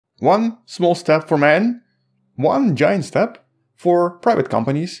One small step for man, one giant step for private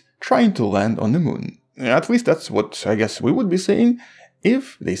companies trying to land on the moon. At least that's what I guess we would be saying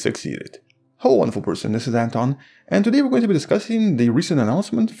if they succeeded. Hello wonderful person, this is Anton, and today we're going to be discussing the recent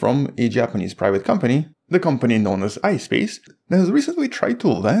announcement from a Japanese private company, the company known as iSpace, that has recently tried to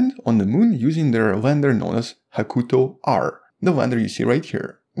land on the moon using their lander known as Hakuto-R, the lander you see right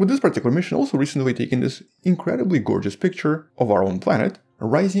here. With this particular mission also recently taken this incredibly gorgeous picture of our own planet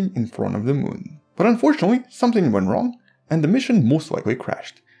rising in front of the moon. But unfortunately, something went wrong, and the mission most likely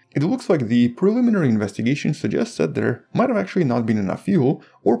crashed. It looks like the preliminary investigation suggests that there might have actually not been enough fuel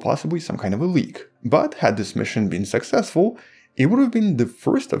or possibly some kind of a leak. But had this mission been successful, it would have been the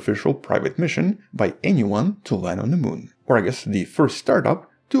first official private mission by anyone to land on the moon. Or I guess the first startup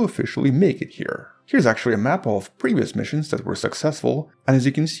to officially make it here. Here's actually a map of previous missions that were successful, and as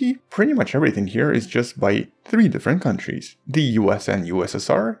you can see, pretty much everything here is just by 3 different countries. The US and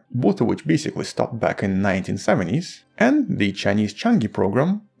USSR, both of which basically stopped back in the 1970s, and the Chinese Chang'e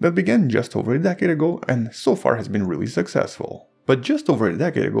program that began just over a decade ago and so far has been really successful. But just over a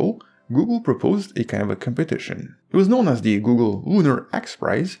decade ago, Google proposed a kind of a competition. It was known as the Google Lunar X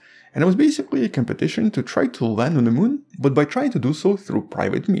Prize, and it was basically a competition to try to land on the moon, but by trying to do so through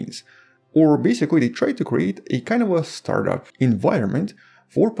private means. Or basically they tried to create a kind of a startup environment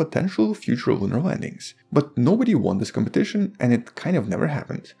for potential future lunar landings. But nobody won this competition and it kind of never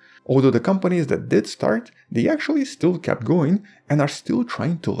happened. Although the companies that did start, they actually still kept going and are still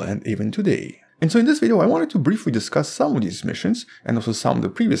trying to land even today. And so in this video I wanted to briefly discuss some of these missions and also some of the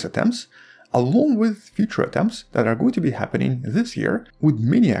previous attempts, along with future attempts that are going to be happening this year, with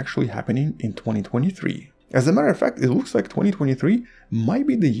many actually happening in 2023. As a matter of fact, it looks like 2023 might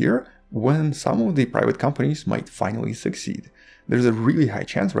be the year when some of the private companies might finally succeed. There's a really high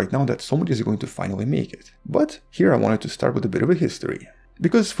chance right now that somebody is going to finally make it. But here I wanted to start with a bit of a history.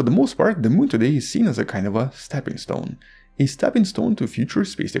 Because for the most part, the moon today is seen as a kind of a stepping stone to future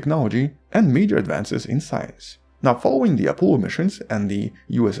space technology and major advances in science. Now, following the Apollo missions and the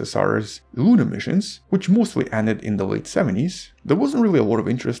USSR's Lunar missions, which mostly ended in the late 70s, there wasn't really a lot of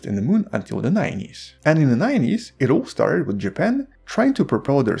interest in the moon until the 90s. And in the 90s, it all started with Japan trying to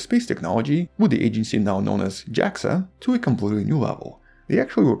propel their space technology, with the agency now known as JAXA, to a completely new level. They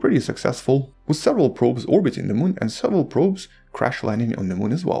actually were pretty successful, with several probes orbiting the moon and several probes crash landing on the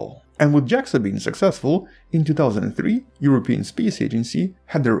moon as well. And with JAXA being successful, in 2003, European Space Agency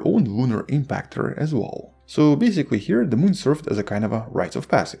had their own lunar impactor as well. So basically here, the moon served as a kind of a rite of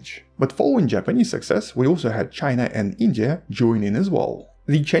passage. But following Japanese success, we also had China and India join in as well.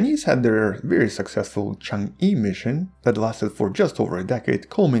 The Chinese had their very successful Chang'e mission that lasted for just over a decade,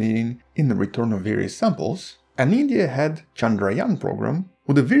 culminating in the return of various samples. And India had Chandrayaan program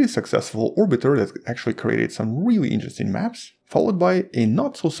with a very successful orbiter that actually created some really interesting maps, followed by a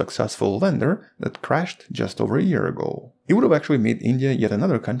not so successful lander that crashed just over a year ago. It would have actually made India yet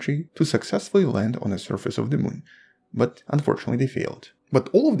another country to successfully land on the surface of the moon, but unfortunately they failed. But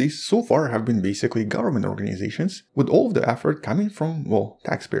all of these so far have been basically government organizations, with all of the effort coming from, well,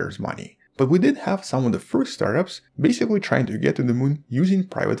 taxpayers' money. But we did have some of the first startups basically trying to get to the moon using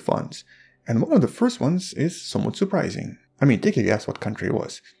private funds. And one of the first ones is somewhat surprising. I mean, take a guess what country it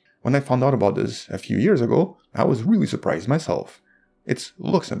was. When I found out about this a few years ago, I was really surprised myself. It's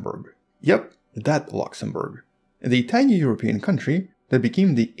Luxembourg. Yep, that Luxembourg. The tiny European country that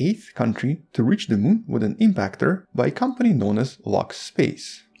became the 8th country to reach the moon with an impactor by a company known as Lux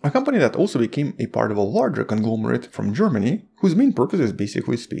Space. A company that also became a part of a larger conglomerate from Germany, whose main purpose is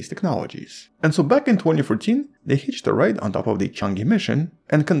basically space technologies. And so back in 2014, they hitched a ride on top of the Chang'e mission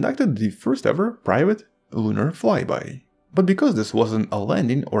and conducted the first ever private lunar flyby. But because this wasn't a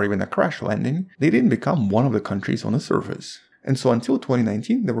landing or even a crash landing, they didn't become one of the countries on the surface. And so until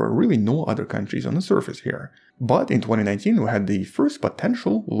 2019, there were really no other countries on the surface here. But in 2019, we had the first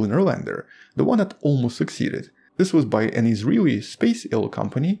potential lunar lander, the one that almost succeeded. This was by an Israeli space-ill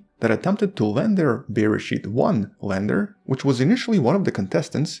company that attempted to land their Bereshit 1 lander, which was initially one of the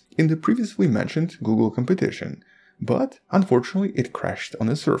contestants in the previously mentioned Google competition. But unfortunately, it crashed on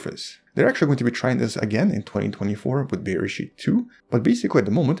the surface. They're actually going to be trying this again in 2024 with Bereshit 2, but basically at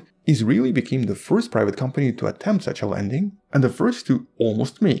the moment, Israeli became the first private company to attempt such a landing, and the first to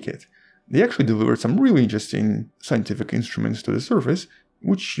almost make it. They actually delivered some really interesting scientific instruments to the surface,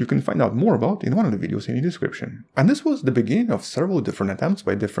 which you can find out more about in one of the videos in the description. And this was the beginning of several different attempts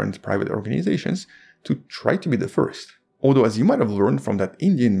by different private organizations to try to be the first. Although, as you might have learned from that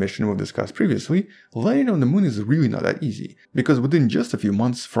Indian mission we've discussed previously, landing on the moon is really not that easy, because within just a few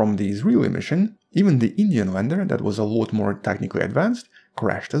months from the Israeli mission, even the Indian lander that was a lot more technically advanced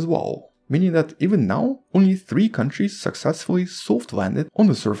crashed as well. meaning that even now, only 3 countries successfully soft landed on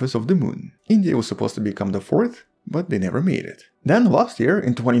the surface of the moon. India was supposed to become the 4th, but they never made it. Then last year,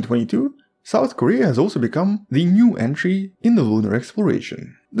 in 2022, South Korea has also become the new entry in the lunar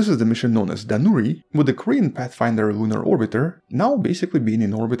exploration. This is the mission known as Danuri, with the Korean Pathfinder lunar orbiter now basically being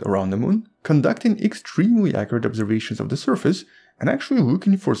in orbit around the moon, conducting extremely accurate observations of the surface and actually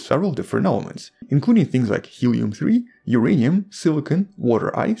looking for several different elements, including things like helium-3, uranium, silicon,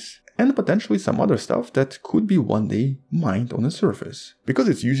 water ice, and potentially some other stuff that could be one day mined on the surface. Because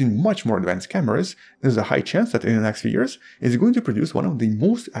it's using much more advanced cameras, there's a high chance that in the next few years it's going to produce one of the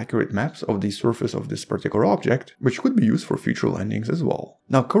most accurate maps of the surface of this particular object, which could be used for future landings as well.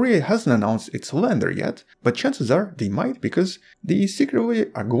 Now, Korea hasn't announced its lander yet, but chances are they might, because they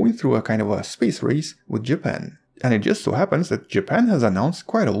secretly are going through a kind of a space race with Japan. And it just so happens that Japan has announced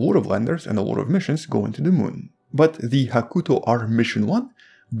quite a lot of landers and a lot of missions going to the moon. But the Hakuto R Mission 1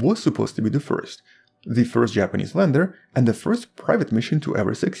 was supposed to be the first Japanese lander and the first private mission to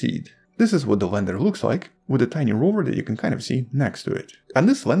ever succeed. This is what the lander looks like, with a tiny rover that you can kind of see next to it. And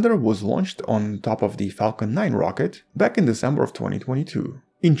this lander was launched on top of the Falcon 9 rocket back in December of 2022.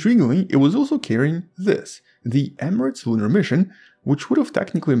 Intriguingly, it was also carrying this, the Emirates lunar mission, which would have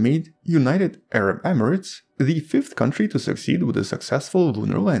technically made United Arab Emirates the 5th country to succeed with a successful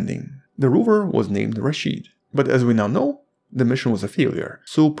lunar landing. The rover was named Rashid, but as we now know, the mission was a failure,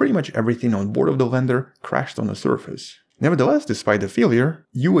 so pretty much everything on board of the lander crashed on the surface. Nevertheless, despite the failure,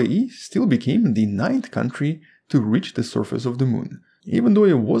 UAE still became the 9th country to reach the surface of the moon, even though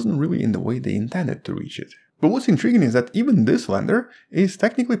it wasn't really in the way they intended to reach it. But what's intriguing is that even this lander is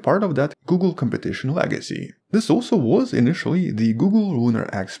technically part of that Google competition legacy. This also was initially the Google Lunar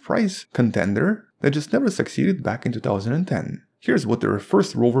X Prize contender that just never succeeded back in 2010. Here's what their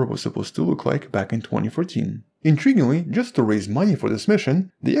first rover was supposed to look like back in 2014. Intriguingly, just to raise money for this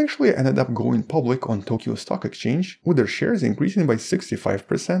mission, they actually ended up going public on Tokyo Stock Exchange, with their shares increasing by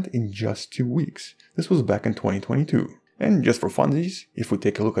 65% in just 2 weeks. This was back in 2022. And just for funsies, if we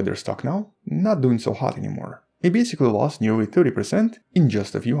take a look at their stock now, not doing so hot anymore. It basically lost nearly 30% in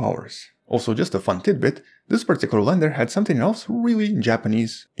just a few hours. Also, just a fun tidbit, this particular lander had something else really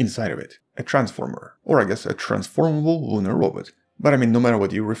Japanese inside of it. A transformer, or I guess a transformable lunar robot. But I mean, no matter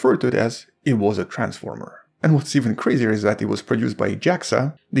what you refer to it as, it was a transformer. And what's even crazier is that it was produced by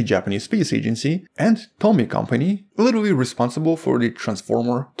JAXA, the Japanese space agency, and Tomy Company, literally responsible for the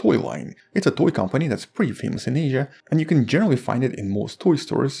Transformer toy line. It's a toy company that's pretty famous in Asia, and you can generally find it in most toy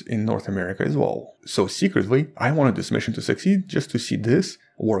stores in North America as well. So secretly, I wanted this mission to succeed just to see this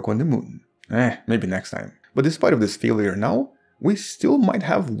work on the moon. Maybe next time. But despite of this failure now, we still might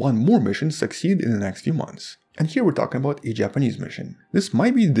have one more mission succeed in the next few months. And here we're talking about a Japanese mission. This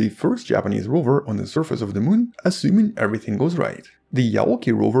might be the first Japanese rover on the surface of the moon, assuming everything goes right. The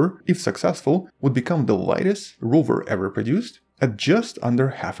Yaoki rover, if successful, would become the lightest rover ever produced at just under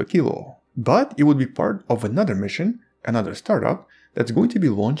half a kilo. But it would be part of another mission, another startup, that's going to be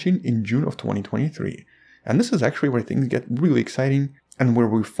launching in June of 2023. And this is actually where things get really exciting and where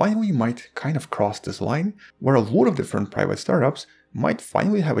we finally might kind of cross this line where a lot of different private startups might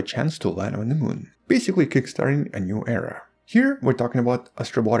finally have a chance to land on the moon, basically kickstarting a new era. Here we're talking about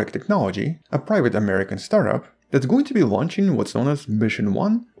Astrobotic Technology, a private American startup that's going to be launching what's known as Mission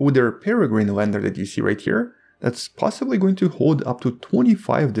 1 with their Peregrine lander that you see right here, that's possibly going to hold up to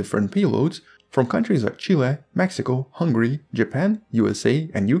 25 different payloads from countries like Chile, Mexico, Hungary, Japan, USA,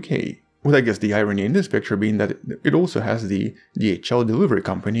 and UK. With I guess the irony in this picture being that it also has the DHL delivery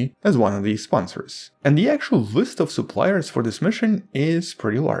company as one of the sponsors. And the actual list of suppliers for this mission is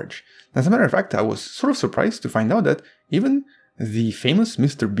pretty large. As a matter of fact, I was sort of surprised to find out that even the famous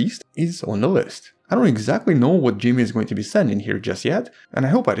Mr. Beast is on the list. I don't exactly know what Jimmy is going to be sending here just yet, and I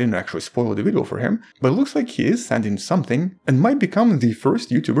hope I didn't actually spoil the video for him, but it looks like he is sending something and might become the first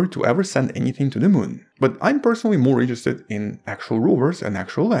YouTuber to ever send anything to the moon. But I'm personally more interested in actual rovers and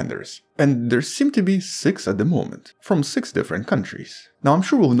actual landers. And there seem to be 6 at the moment, from 6 different countries. Now I'm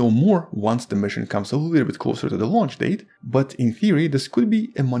sure we'll know more once the mission comes a little bit closer to the launch date, but in theory this could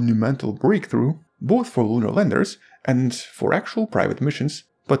be a monumental breakthrough, both for lunar landers and for actual private missions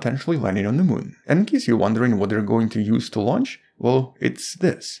potentially landing on the moon. And in case you're wondering what they're going to use to launch, well, it's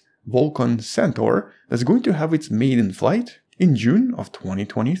this Vulcan Centaur that's going to have its maiden flight in June of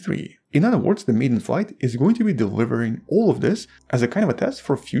 2023. In other words, the maiden flight is going to be delivering all of this as a kind of a test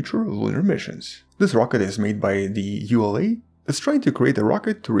for future lunar missions. This rocket is made by the ULA that's trying to create a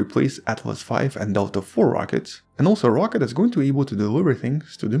rocket to replace Atlas V and Delta IV rockets, and also a rocket that's going to be able to deliver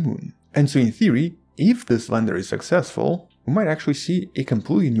things to the moon. And so in theory, if this lander is successful, we might actually see a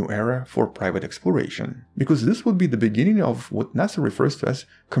completely new era for private exploration, because this would be the beginning of what NASA refers to as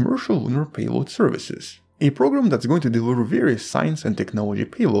commercial lunar payload services, a program that's going to deliver various science and technology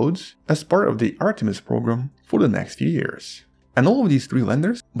payloads as part of the Artemis program for the next few years. And all of these 3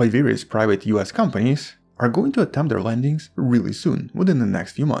 landers, by various private US companies, are going to attempt their landings really soon, within the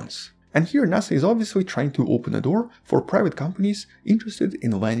next few months. And here NASA is obviously trying to open a door for private companies interested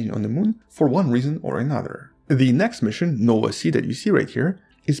in landing on the moon for one reason or another. The next mission, Nova-C, that you see right here,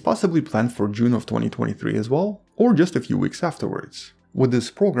 is possibly planned for June of 2023 as well, or just a few weeks afterwards, with this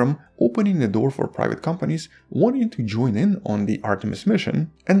program opening the door for private companies wanting to join in on the Artemis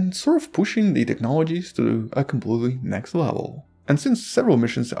mission and sort of pushing the technologies to a completely next level. And since several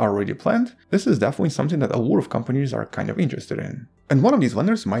missions are already planned, this is definitely something that a lot of companies are kind of interested in. And one of these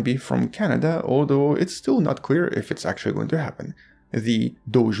landers might be from Canada, although it's still not clear if it's actually going to happen. The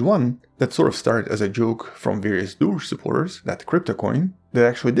Doge 1, that sort of started as a joke from various Doge supporters, that crypto coin, that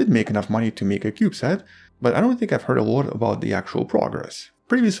actually did make enough money to make a CubeSat, but I don't think I've heard a lot about the actual progress.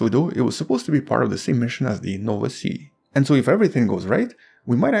 Previously though, it was supposed to be part of the same mission as the Nova-C. And so if everything goes right,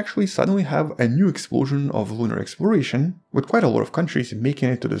 we might actually suddenly have a new explosion of lunar exploration, with quite a lot of countries making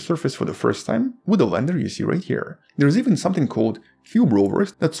it to the surface for the first time with the lander you see right here. There's even something called cube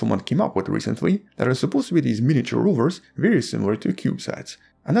rovers that someone came up with recently that are supposed to be these miniature rovers very similar to CubeSats.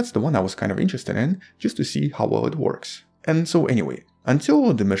 And that's the one I was kind of interested in, just to see how well it works. And so anyway,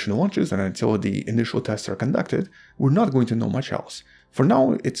 until the mission launches and until the initial tests are conducted, we're not going to know much else. For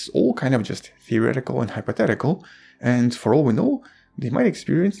now, it's all kind of just theoretical and hypothetical, and for all we know, they might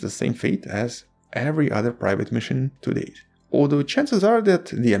experience the same fate as every other private mission to date. Although chances are that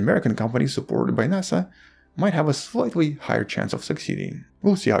the American companies supported by NASA might have a slightly higher chance of succeeding.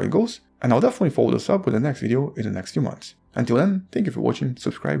 We'll see how it goes, and I'll definitely follow this up with the next video in the next few months. Until then, thank you for watching,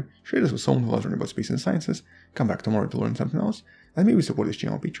 subscribe, share this with someone who loves learning about space and sciences, come back tomorrow to learn something else, and maybe support this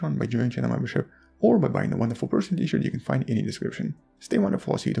channel on Patreon by joining channel membership or by buying the Wonderful Person t-shirt you can find in the description. Stay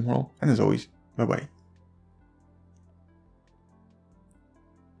wonderful, I'll see you tomorrow, and as always, bye bye.